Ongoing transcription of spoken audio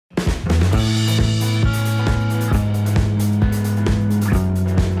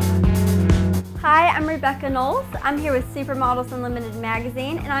Rebekah Knowles. I'm here with Supermodels Unlimited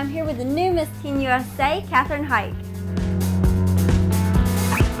magazine, and I'm here with the new Miss Teen USA, Katherine Haik.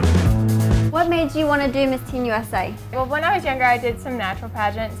 What made you want to do Miss Teen USA? Well, when I was younger, I did some natural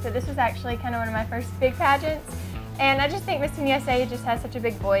pageants, but this was actually kind of one of my first big pageants. And I just think Miss Teen USA just has such a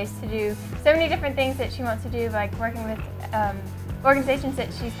big voice to do so many different things that she wants to do, like working with organizations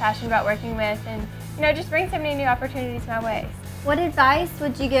that she's passionate about working with, and just bring so many new opportunities my way. What advice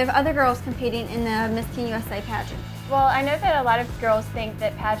would you give other girls competing in the Miss Teen USA pageant? Well, I know that a lot of girls think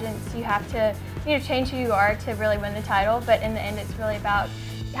that pageants, you have to change who you are to really win the title, but in the end it's really about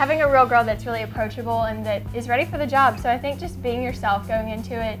having a real girl that's really approachable and that is ready for the job. So I think just being yourself going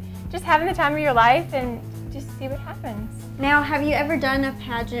into it, just having the time of your life and just see what happens. Now, have you ever done a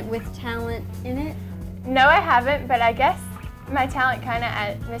pageant with talent in it? No, I haven't, but I guess my talent kind of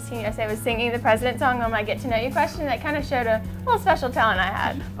at Miss Teen USA was singing the President song on my Get to Know You question. That kind of showed a little special talent I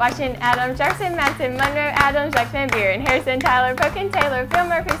had. Watching Adams, Jackson, Madsen, Monroe, Adams, Jackson, Beer, and Harrison, Tyler, Pokin, Taylor,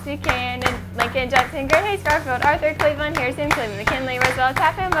 Fillmore, Christy, Cannon, Lincoln, Judson, Great Hayes, Garfield, Arthur, Cleveland, Harrison, Cleveland, McKinley, Roosevelt,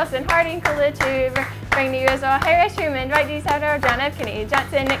 Tappan, Wilson, Harding, Coolidge, Hoover, Franklin, Roosevelt, Harris, Truman, Dwight D. Souter, John F. Kennedy,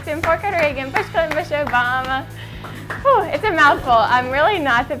 Johnson, Nixon, Ford, Carter, Reagan, Bush, Clinton, Bush, Obama. Whew, it's a mouthful. I'm really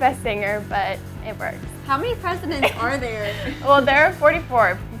not the best singer, but it works. How many presidents are there? Well, there are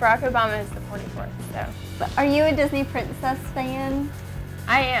 44. Barack Obama is the 44th. So. Are you a Disney princess fan?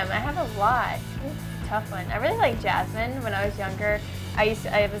 I am. I have a lot. It's a tough one. I really like Jasmine. When I was younger, I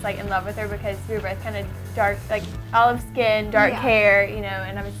was like in love with her because we were both kind of dark, like olive skin, dark hair,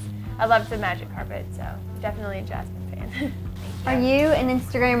 and I loved the magic carpet. So definitely a Jasmine fan. Are you an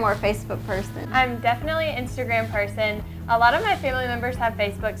Instagram or a Facebook person? I'm definitely an Instagram person. A lot of my family members have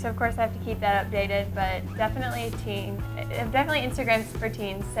Facebook, so of course I have to keep that updated, but definitely Instagram's for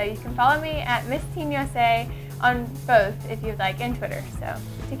teens. So you can follow me at Miss Teen USA on both if you'd like, and Twitter, so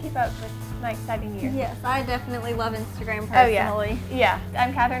to keep up with my exciting year. Yes, I definitely love Instagram personally. Oh yeah.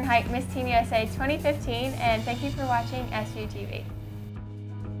 I'm Katherine Haik, Miss Teen USA 2015, and thank you for watching SUTV.